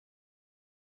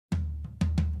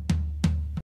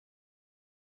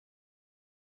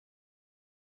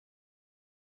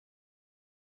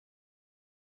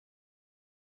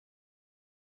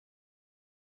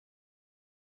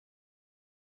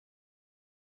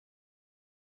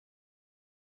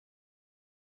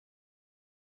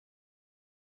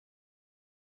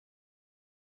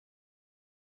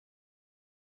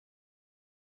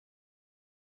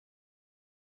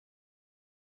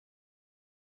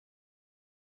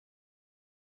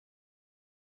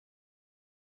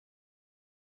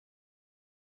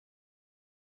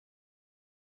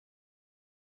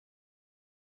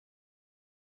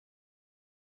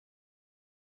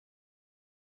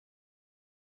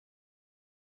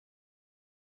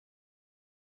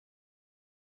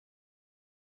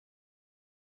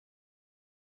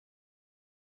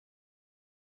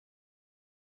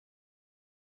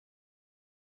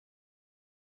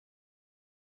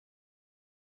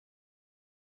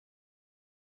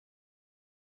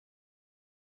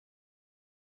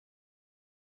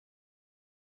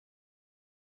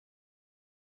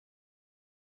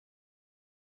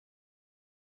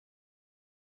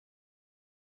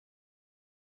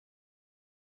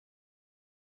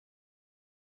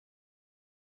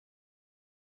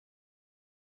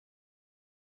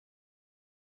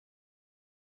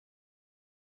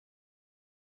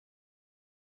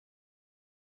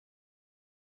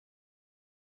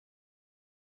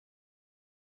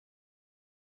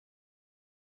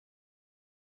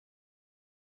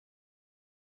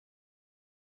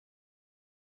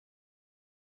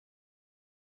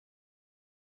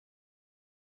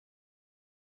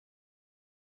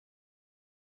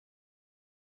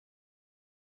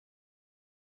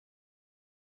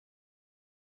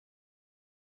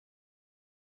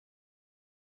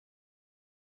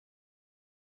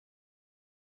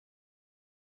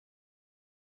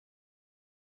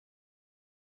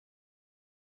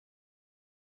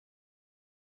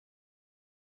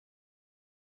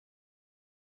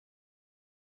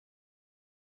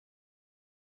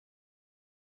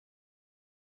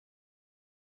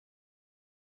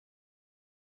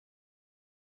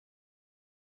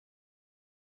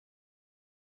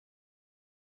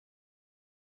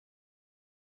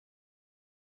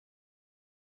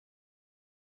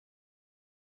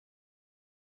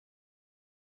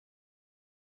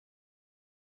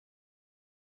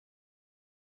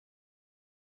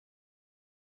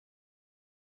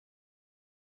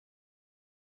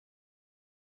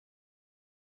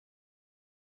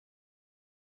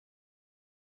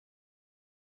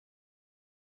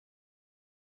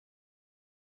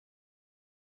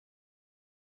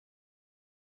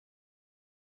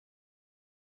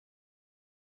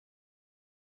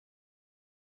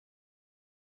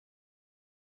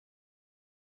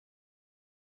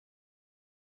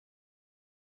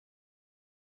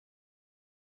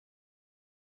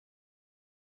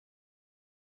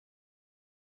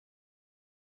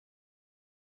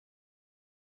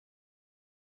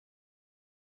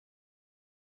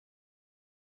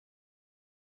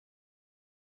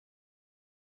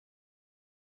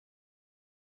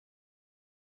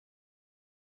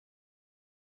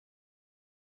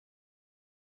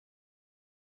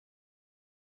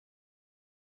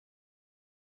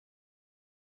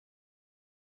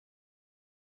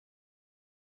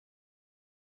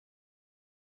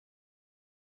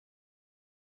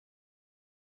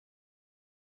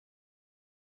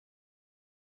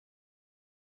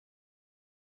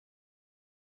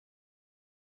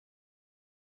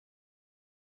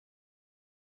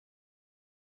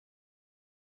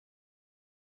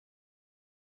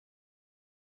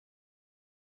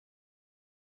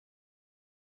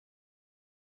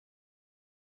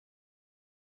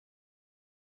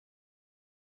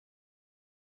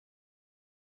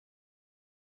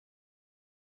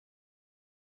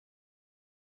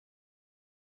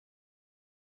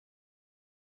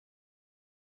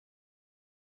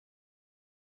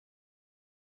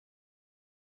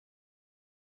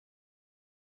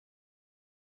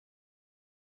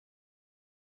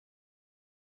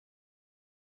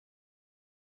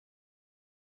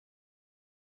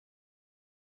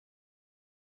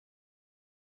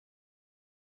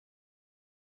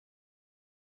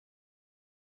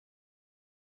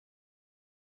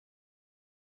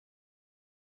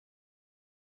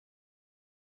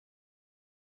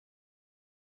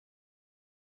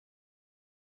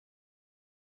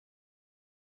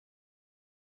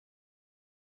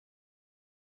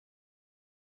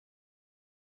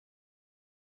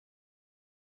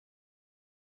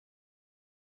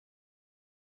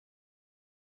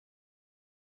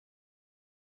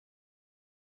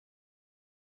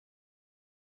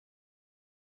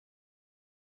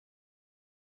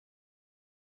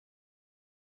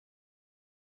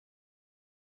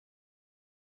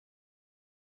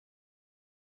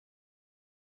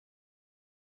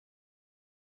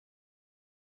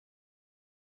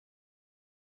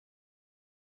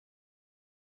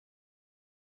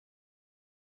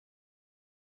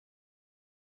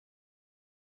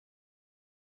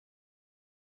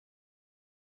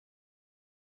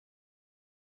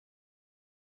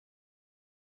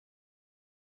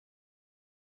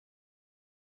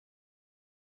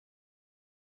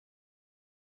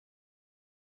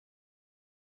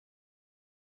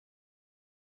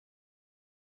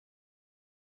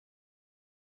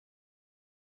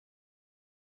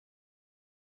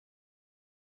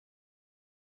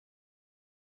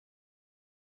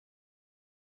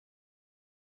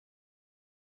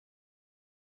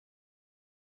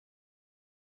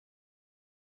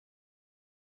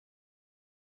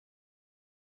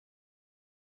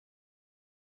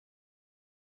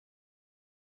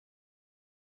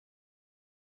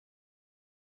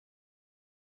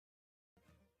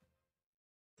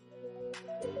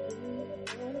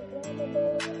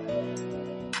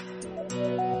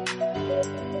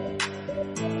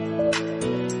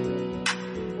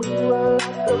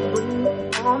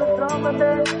my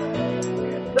bed,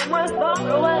 somewhere far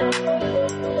away.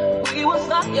 We will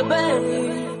stop your bed.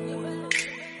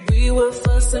 We were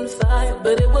fuss and fight,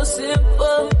 but it was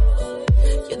simple.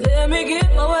 You let me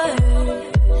get my way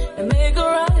and make it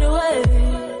right away.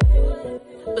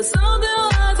 But something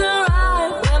wasn't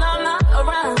right when I'm not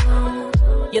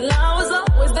around. Your line was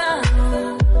always down.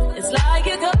 It's like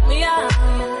you cut me out.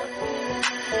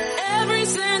 Every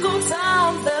single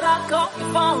time that I call your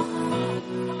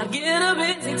phone, I get a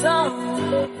busy tone.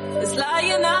 It's like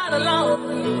you're not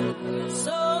alone.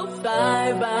 So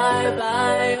bye, bye,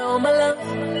 bye, oh my love.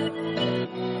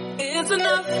 It's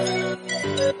enough,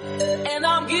 and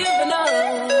I'm giving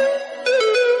up.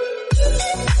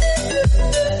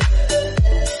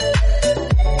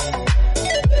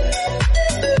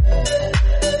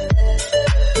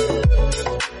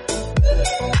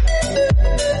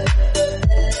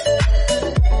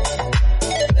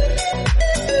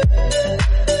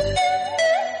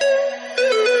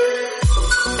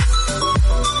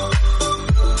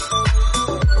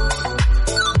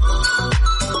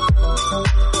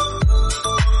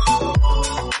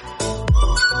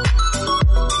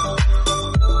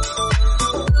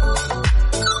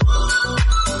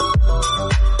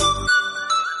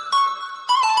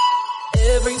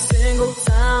 Every single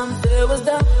time there was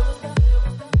doubt,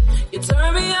 you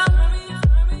turn me out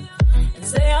and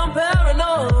say I'm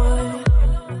paranoid.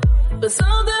 But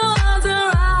something wasn't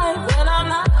right when I'm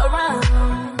not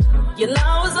around. Your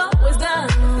line was always down.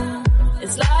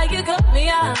 It's like you cut me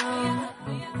out.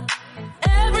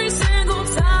 Every single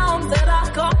time that I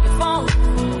call your phone,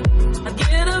 I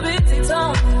get a busy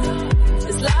tone.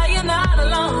 It's like you're not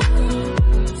alone.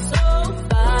 So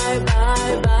bye,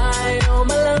 bye, bye, oh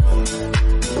my love.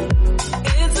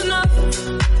 It's enough,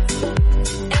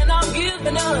 and I'm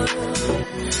giving up.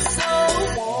 So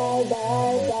bye,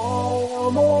 bye, bye, oh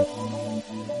my love.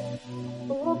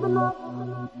 It's enough,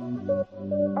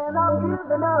 and I'm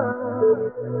giving up.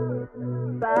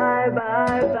 Bye,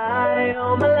 bye, bye,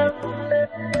 oh my love.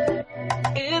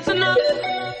 It's enough,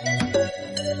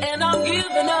 and I'm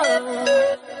giving up.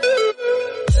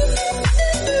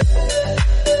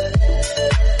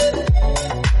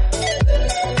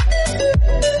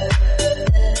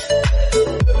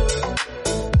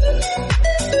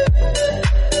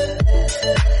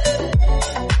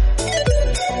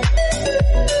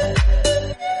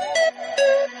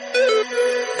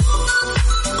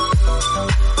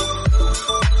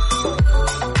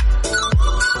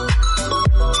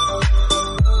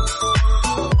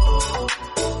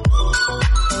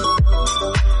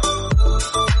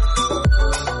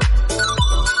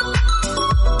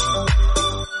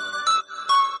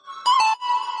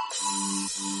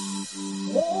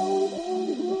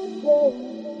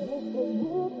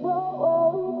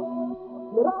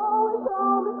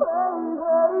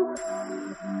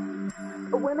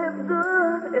 When it's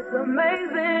good, it's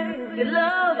amazing. Your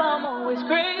love, I'm always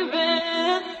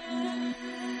craving.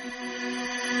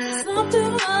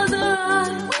 Something wasn't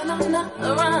right when I'm not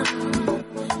around,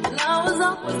 and I was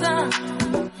always down.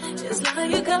 It's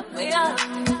like you cut me out.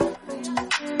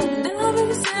 And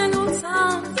every single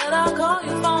time that I call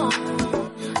your phone,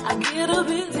 I get a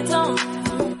busy tone.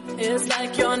 It's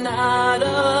like you're not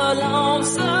alone.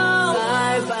 So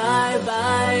bye, bye,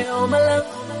 bye, oh my love.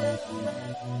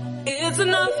 It's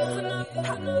enough,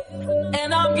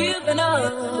 and I'm giving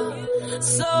up.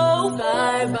 So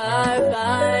bye, bye,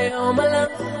 bye, oh my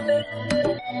love.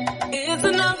 It's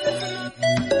enough,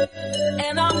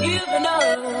 and I'm giving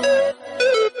up.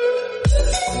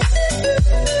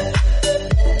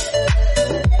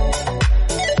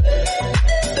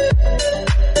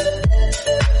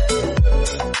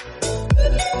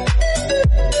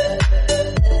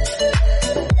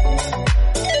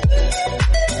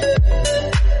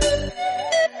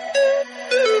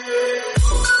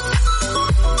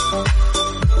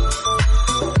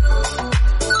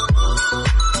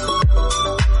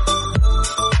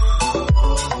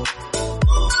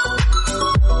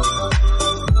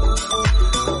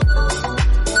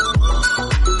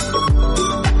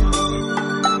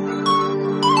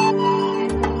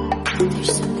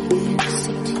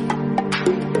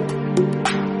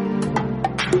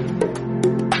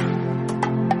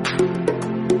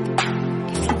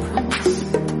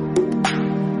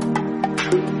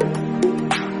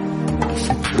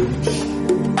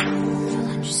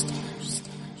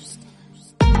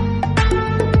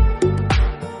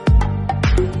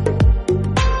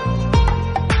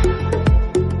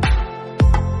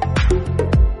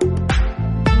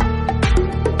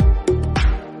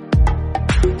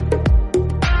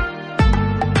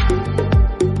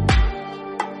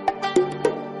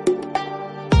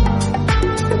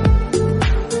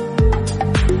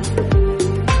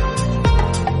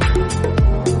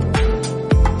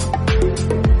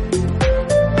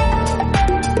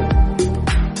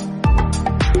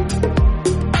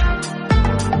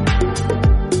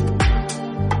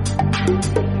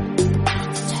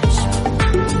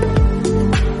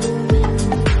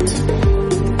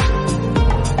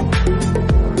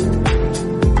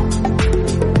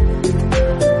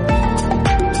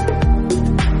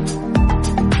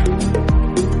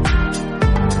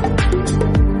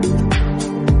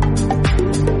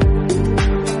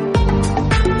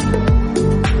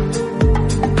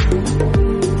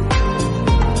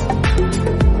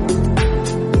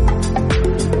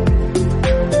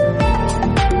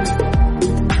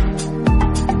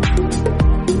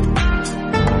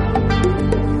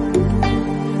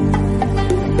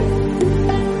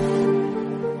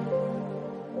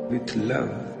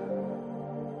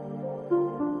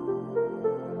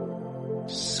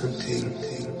 Something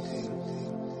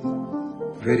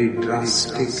very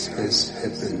drastic has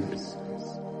happened.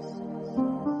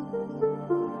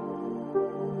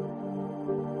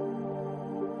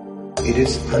 It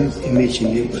is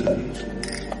unimaginable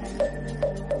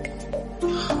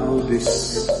how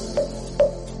this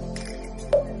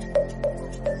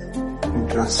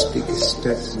drastic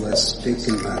step was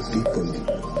taken by people.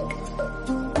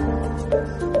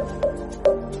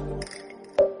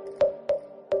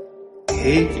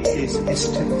 Hate is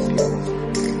still pure.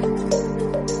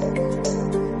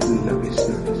 Love is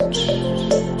not.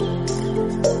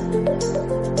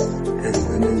 And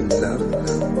when you love,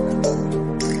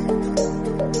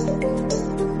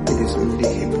 it is only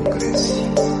hypocrisy.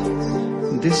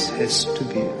 This has to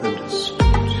be understood.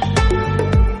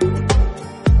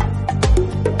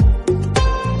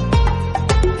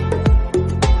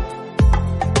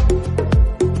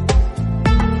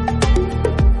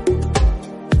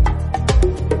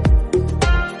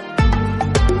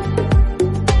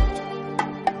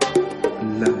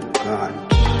 Love God.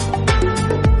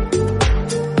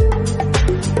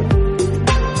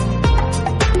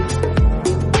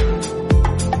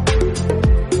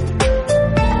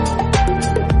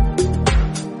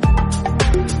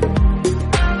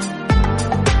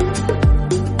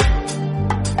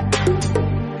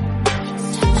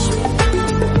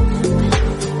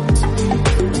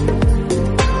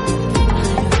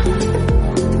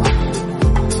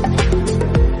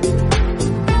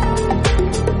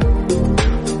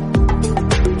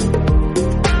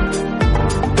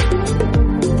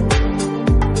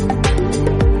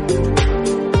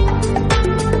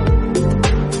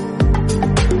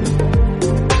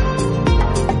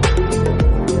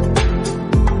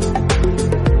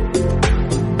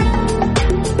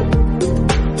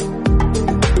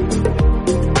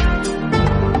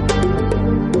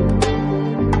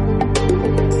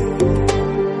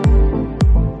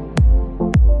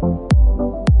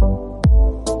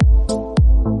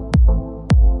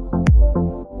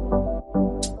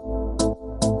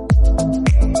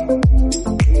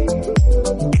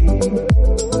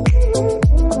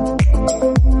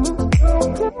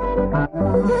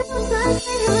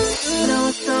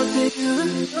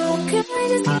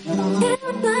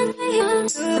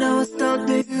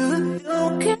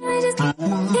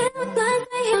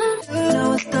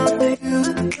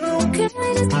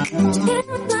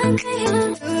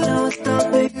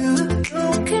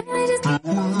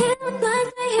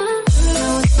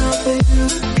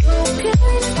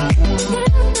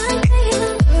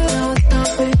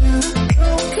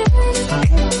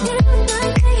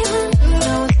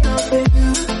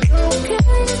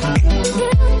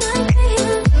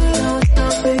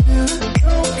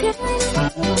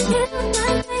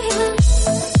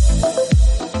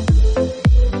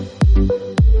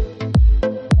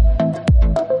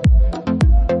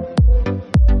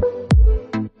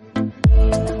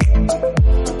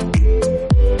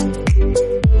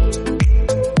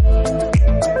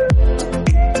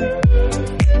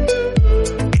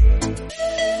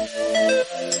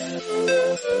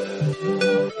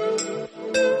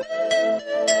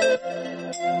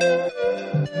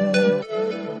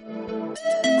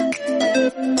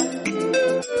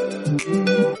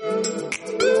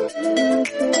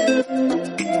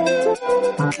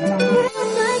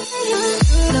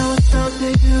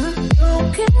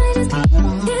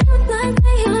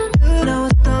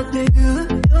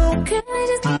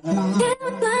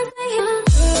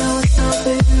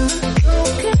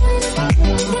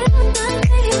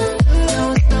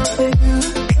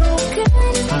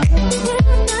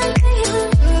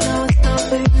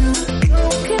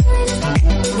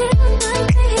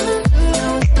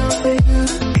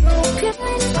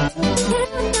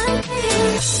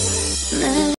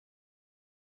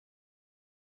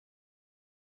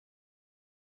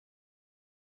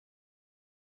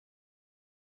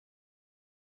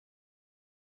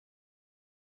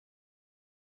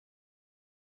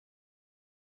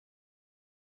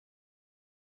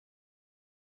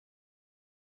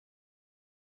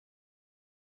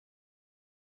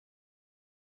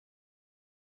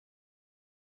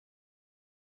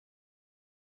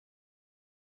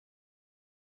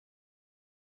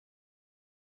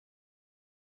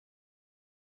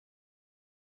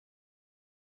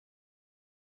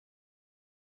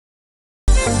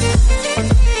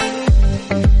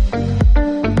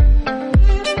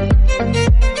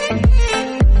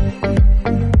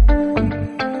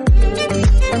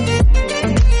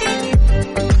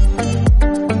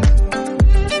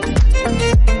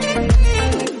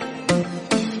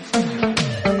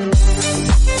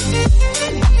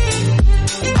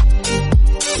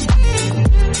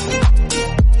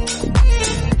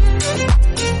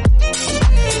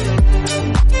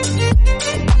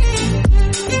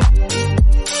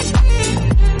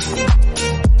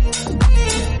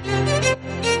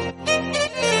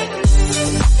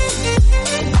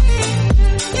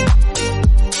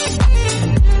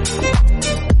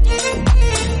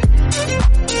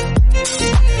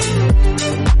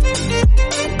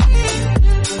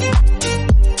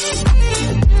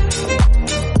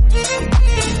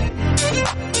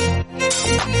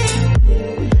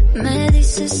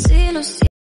 asesinos.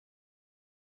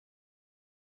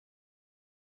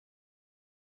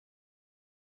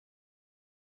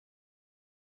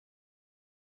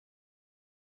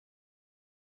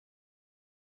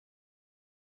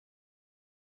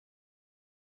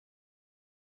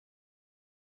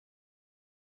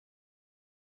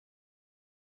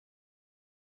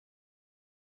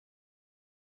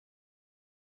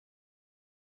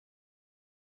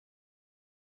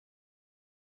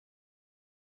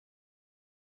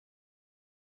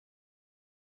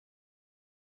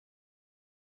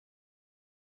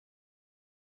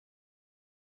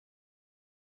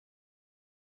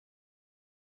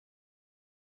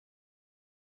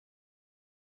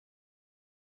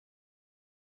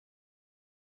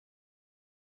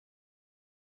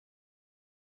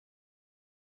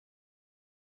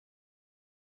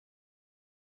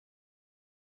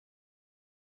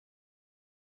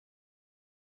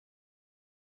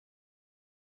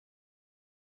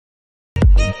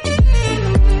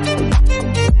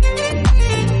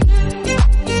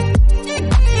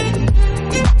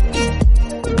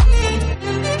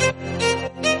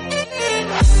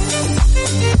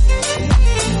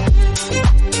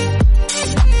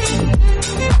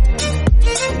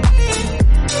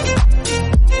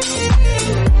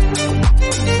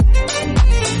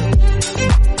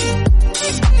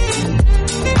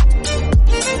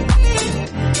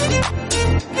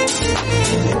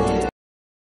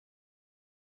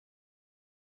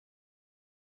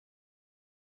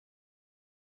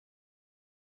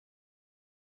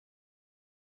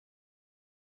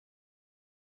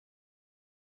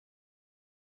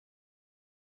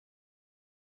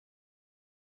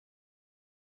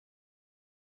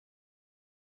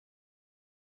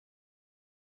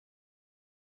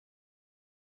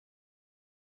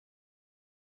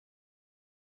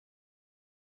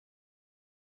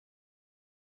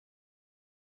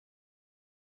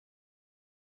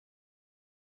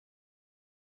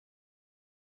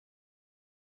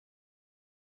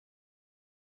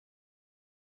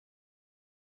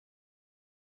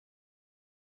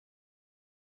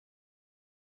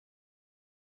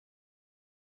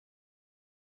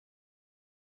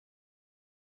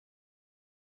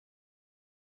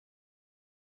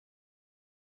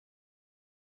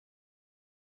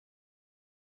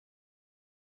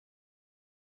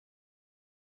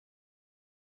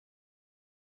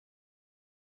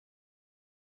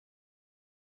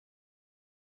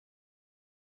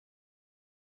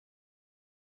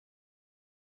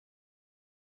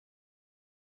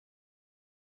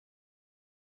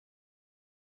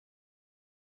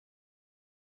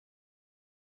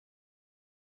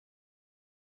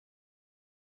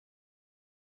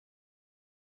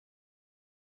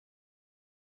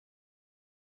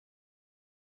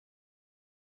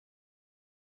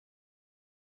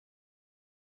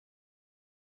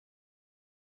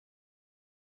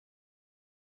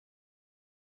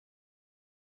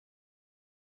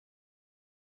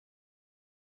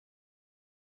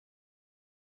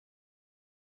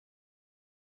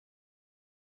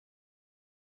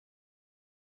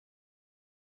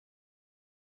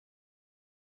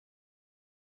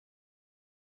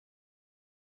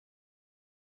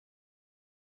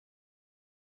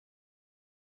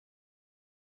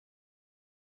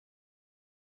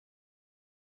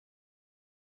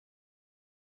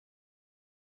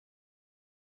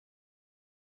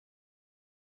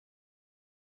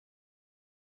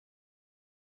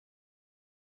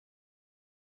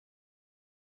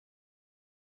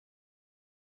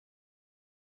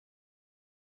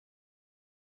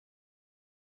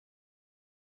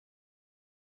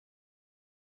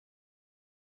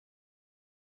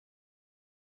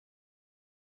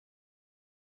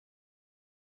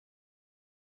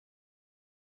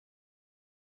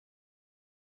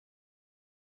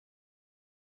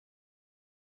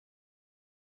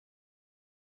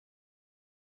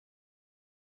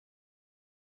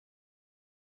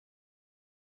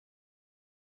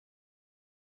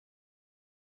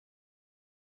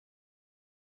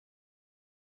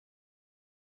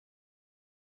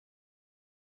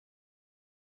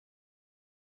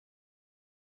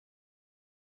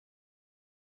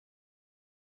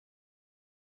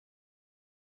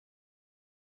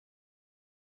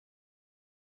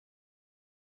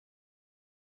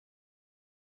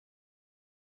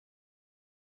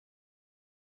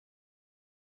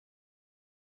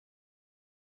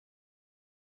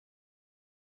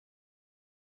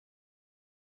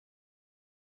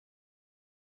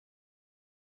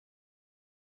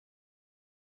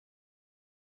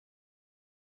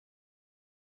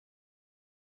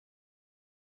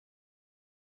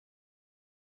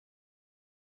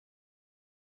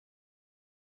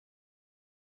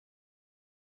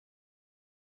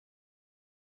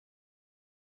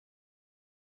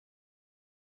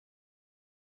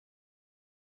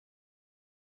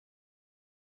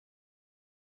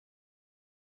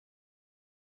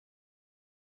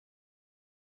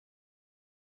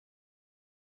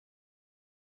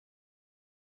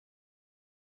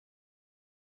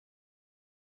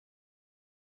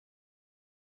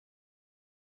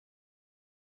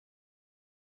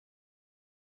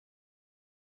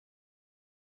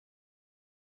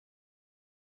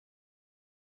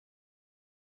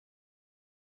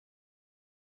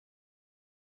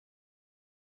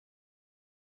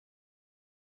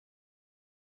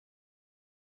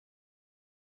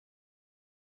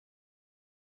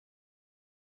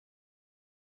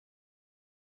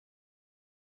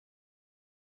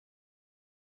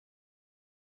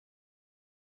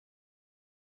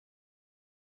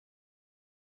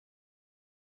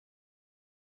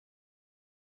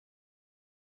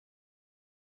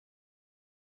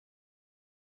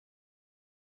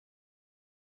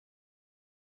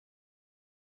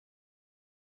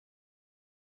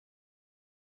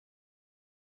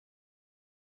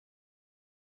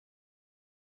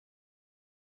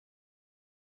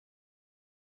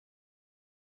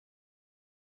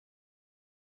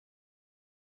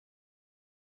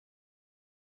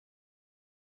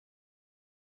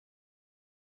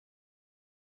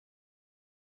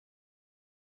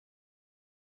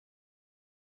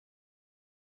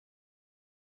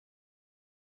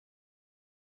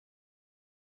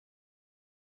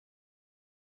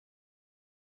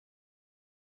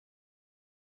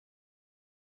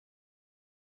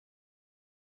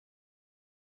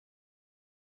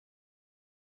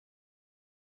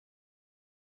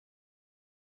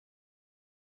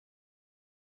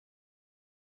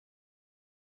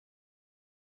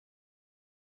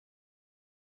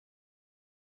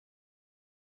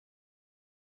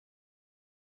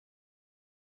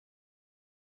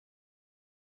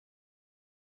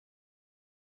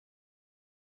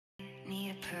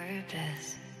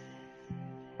 purpose.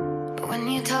 But when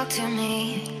you talk to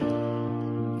me,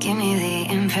 give me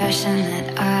the impression that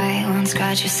I won't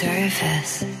scratch your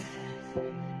surface.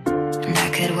 And I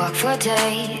could walk for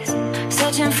days,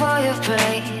 searching for your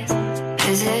praise.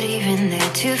 Is it even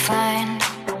there to find?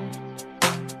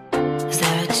 Is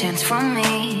there a chance for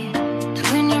me to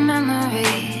win your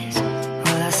memories?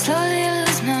 Will I slowly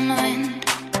lose my mind?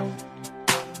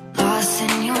 Lost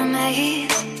in your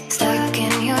maze, stuck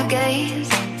in your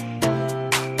gaze.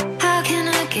 How can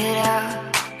I get out?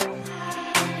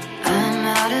 I'm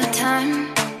out of time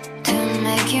to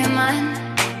make you mine.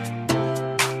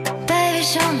 Baby,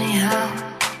 show me how.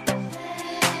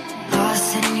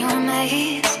 Lost in your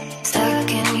maze, stuck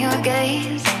in your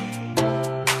gaze.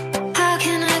 How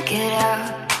can I get out?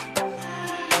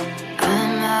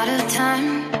 I'm out of time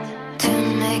to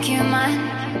make you mine.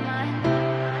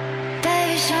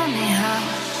 Baby, show me how.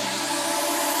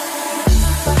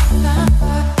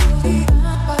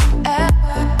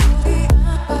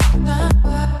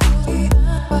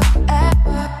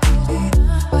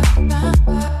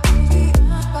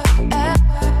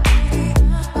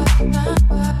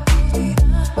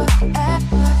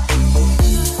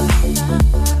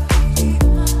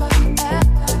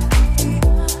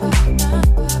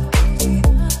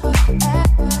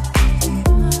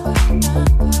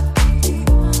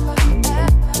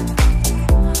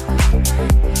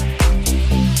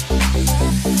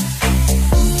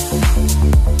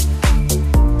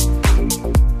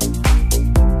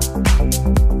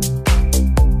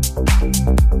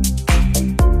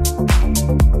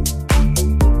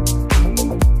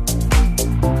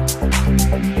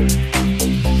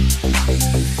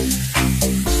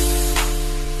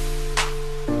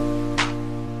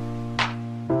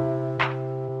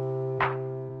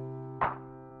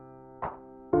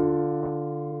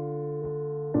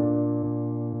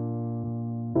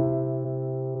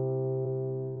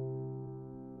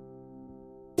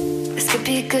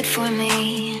 Be good for me.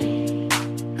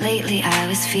 Lately I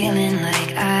was feeling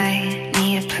like I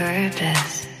need a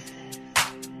purpose.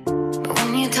 But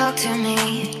when you talk to me,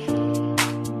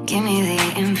 give me the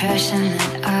impression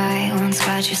that I won't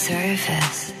scratch your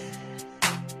surface.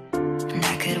 And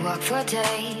I could walk for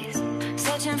days,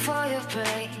 searching for your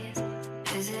praise.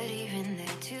 Is it even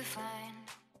there to find?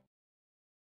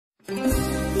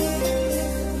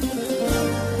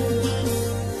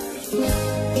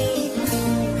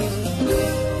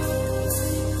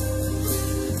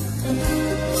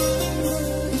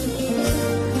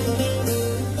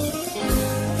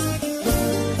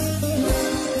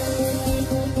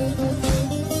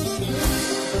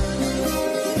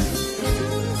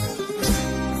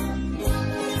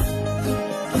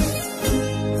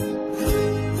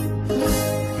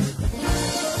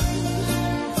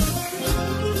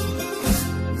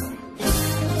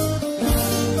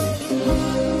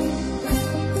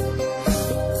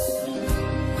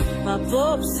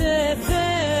 Απόψε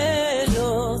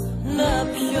θέλω να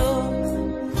πιω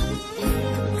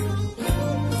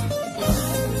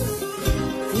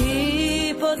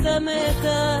τίποτα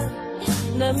μετά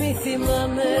να μη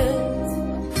θυμάμαι.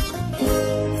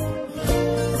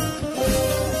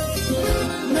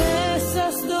 Μέσα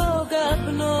στο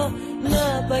καπνό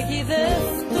να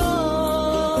παγιδευτώ.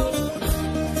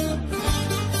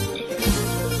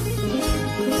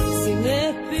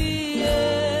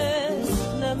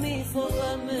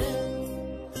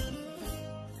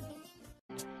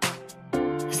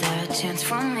 Is there a chance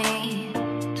for me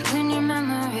to win your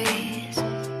memories?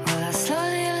 Will I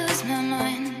slowly lose my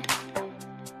mind?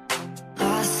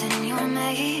 Lost in your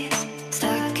maze,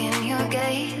 stuck in your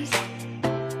gaze.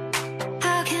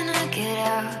 How can I get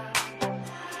out?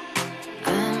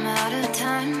 I'm out of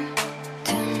time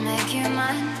to make you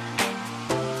mine.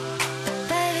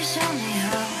 Baby, show me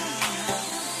how.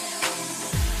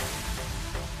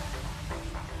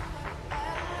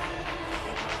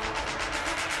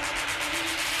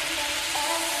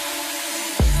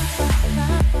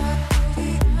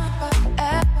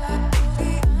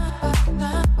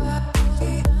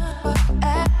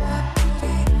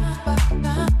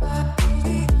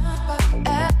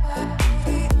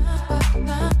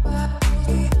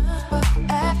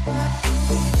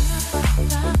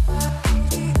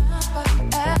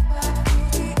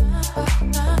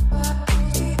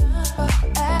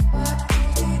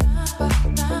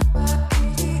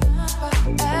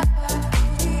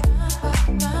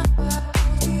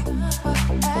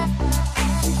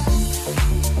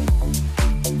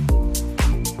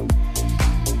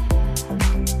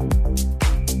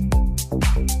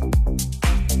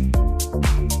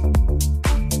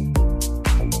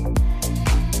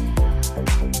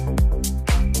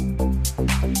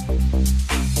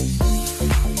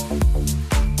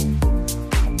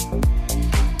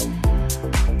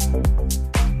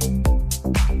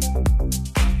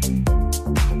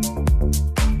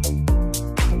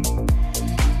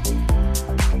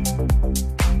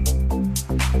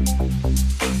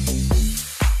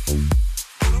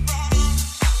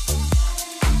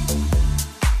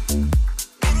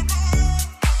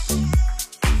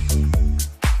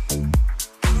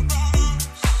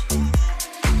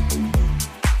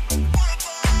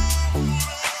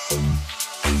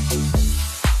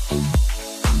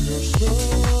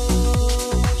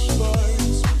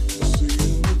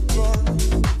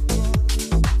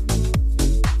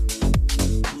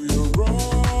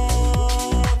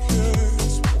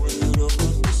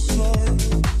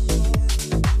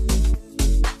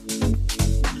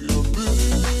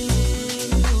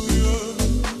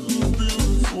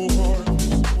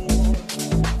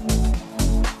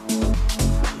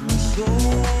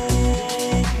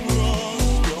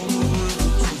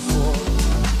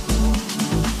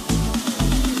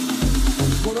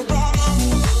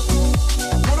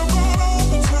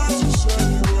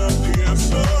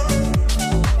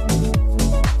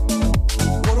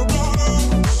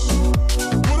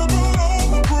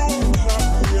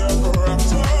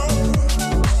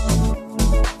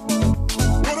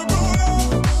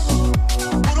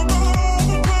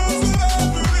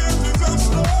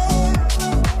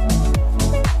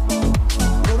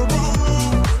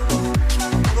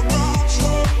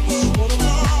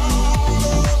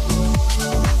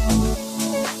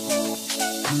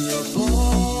 Που